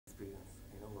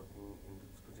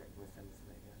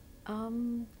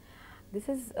Um, this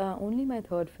is only my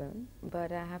third film,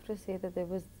 but I have to say that it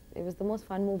was the most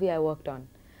fun movie I worked on,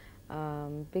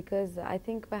 because I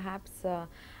think perhaps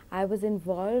I was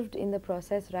involved in the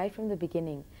process right from the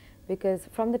beginning, because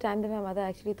from the time that my mother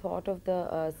actually thought of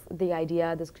the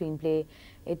idea, the screenplay,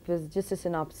 it was just a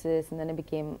synopsis, and then it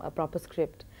became a proper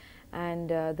script, and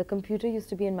the computer used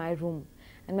to be in my room,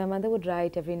 and my mother would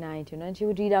write every night, and she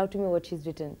would read out to me what she's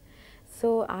written.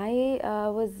 So I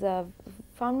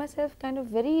found myself kind of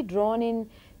very drawn in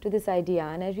to this idea,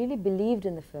 and I really believed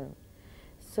in the film.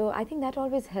 So I think that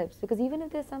always helps, because even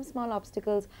if there's some small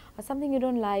obstacles or something you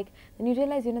don't like, then you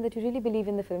realize, that you really believe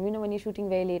in the film, when you're shooting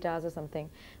very late hours or something.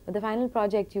 But the final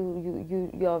project,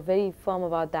 you're very firm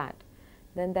about that.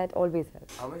 Then that always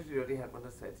helps. How much did you really help on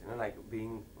the sets? Like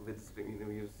being with the script,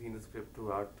 you've seen the script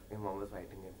throughout, your mom was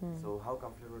writing it. So how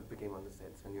comfortable it became on the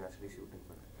sets when you actually shooting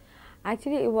for it?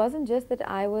 Actually, it wasn't just that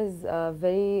I was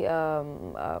very,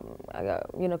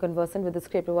 conversant with the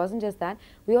script. It wasn't just that.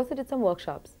 We also did some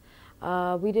workshops.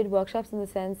 We did workshops in the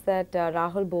sense that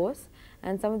Rahul Bose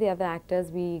and some of the other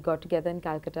actors, we got together in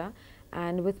Calcutta,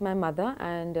 and with my mother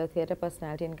and a theatre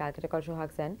personality in Calcutta called Rahul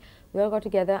Sen, we all got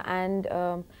together, and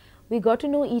we got to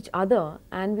know each other,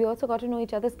 and we also got to know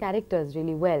each other's characters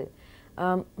really well.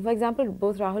 For example,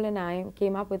 both Rahul and I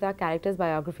came up with our character's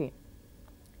biography.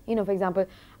 For example,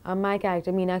 my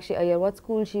character, Meenakshi Iyer, what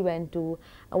school she went to,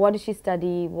 what did she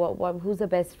study, who's her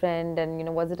best friend,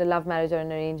 and was it a love marriage or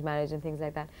an arranged marriage, and things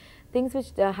like that. Things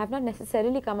which have not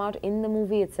necessarily come out in the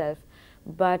movie itself,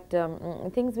 but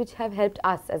things which have helped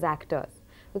us as actors.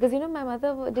 Because my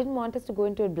mother didn't want us to go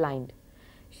into it blind.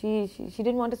 She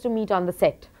didn't want us to meet on the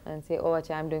set and say, oh,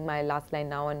 Acha, I'm doing my last line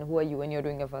now, and who are you, and you're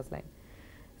doing your first line.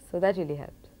 So that really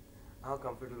helped. How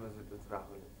comfortable was it with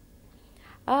Rahul?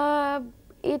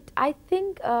 I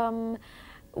think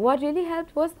what really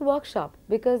helped was the workshop,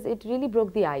 because it really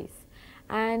broke the ice,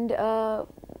 and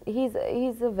he's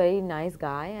a very nice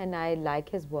guy, and I like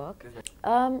his work.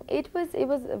 It was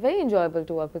very enjoyable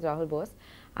to work with Rahul Bose.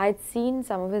 I'd seen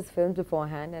some of his films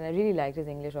beforehand, and I really liked his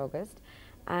English August,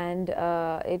 and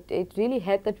it really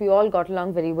helped that we all got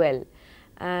along very well.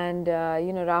 And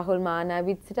Rahul Man,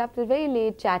 we'd sit up till very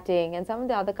late chatting, and some of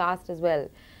the other cast as well.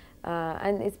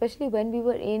 And especially when we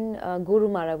were in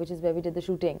Gorumara, which is where we did the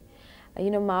shooting,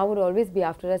 Ma would always be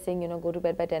after us saying, go to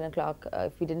bed by 10 o'clock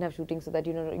if we didn't have shooting, so that,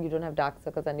 you don't have dark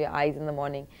circles under your eyes in the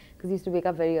morning, because we used to wake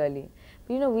up very early.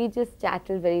 But, we just chat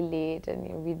till very late,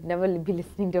 and we'd never be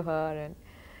listening to her and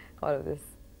all of this.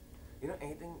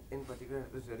 Anything in particular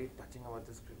that was really touching about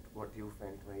the script, what you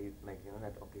felt, where you,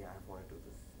 that, okay, I want to do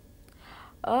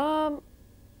this?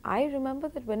 I remember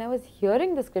that when I was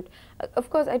hearing the script,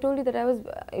 of course, I told you that I was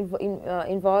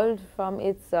involved from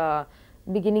its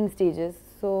beginning stages.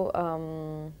 So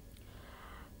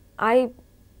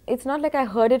it's not like I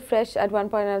heard it fresh at one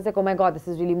point and I was like, oh my God, this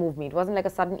has really moved me. It wasn't like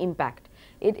a sudden impact.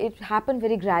 It happened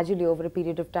very gradually over a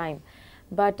period of time.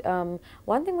 But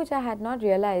one thing which I had not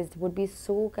realized would be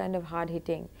so kind of hard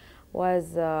hitting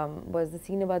was the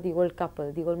scene about the old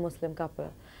couple, the old Muslim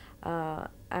couple.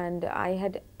 And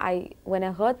when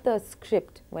I heard the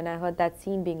script, when I heard that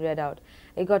scene being read out,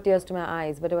 it got tears to my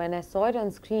eyes. But when I saw it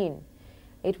on screen,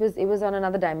 it was on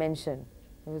another dimension.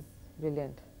 It was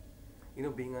brilliant.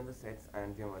 Being on the sets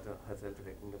and your mother herself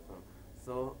directing the film.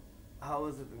 So, how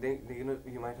was it?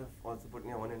 You might have also put in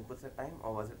your own inputs at time,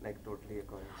 or was it like totally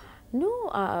according to?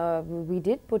 No, we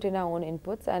did put in our own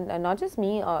inputs, and not just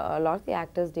me. A lot of the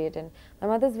actors did, and my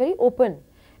mother's very open.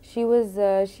 She was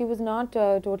not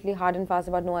totally hard and fast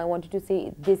about, no, I wanted to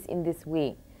say this in this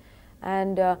way,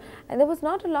 and there was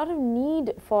not a lot of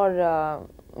need for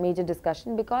major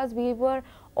discussion, because we were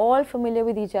all familiar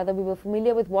with each other. We were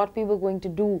familiar with what we were going to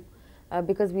do,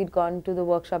 because we'd gone to the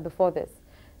workshop before this.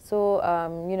 So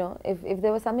if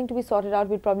there was something to be sorted out,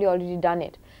 we'd probably already done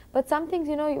it. But some things,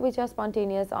 which are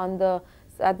spontaneous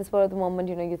at the spur of the moment,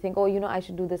 you think, oh, I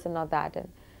should do this and not that,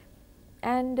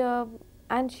 and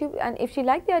if she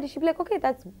liked the idea, she'd be like, okay,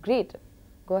 that's great,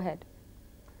 go ahead.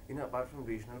 Apart from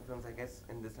regional films, I guess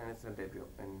in this time it's a debut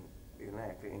in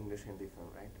actually English Hindi film,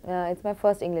 right? It's my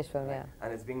first English film, right. Yeah.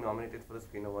 And it's being nominated for the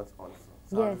Screen Awards also.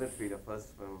 So yes. How does it feel, your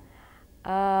first film?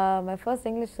 My first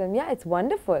English film, yeah, it's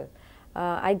wonderful.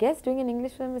 I guess doing an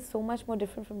English film is so much more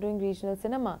different from doing regional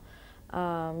cinema,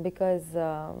 because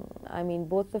I mean,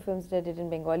 both the films that I did in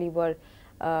Bengali were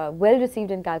well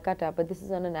received in Calcutta, but this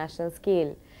is on a national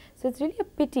scale. So it's really a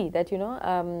pity that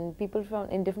people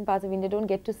in different parts of India don't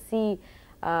get to see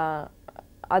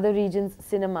other regions'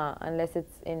 cinema unless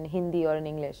it's in Hindi or in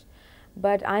English.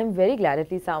 But I'm very glad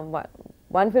at least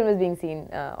one film is being seen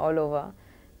all over,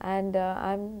 and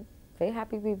I'm very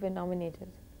happy we've been nominated.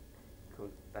 Cool,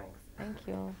 thanks. Thank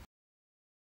you.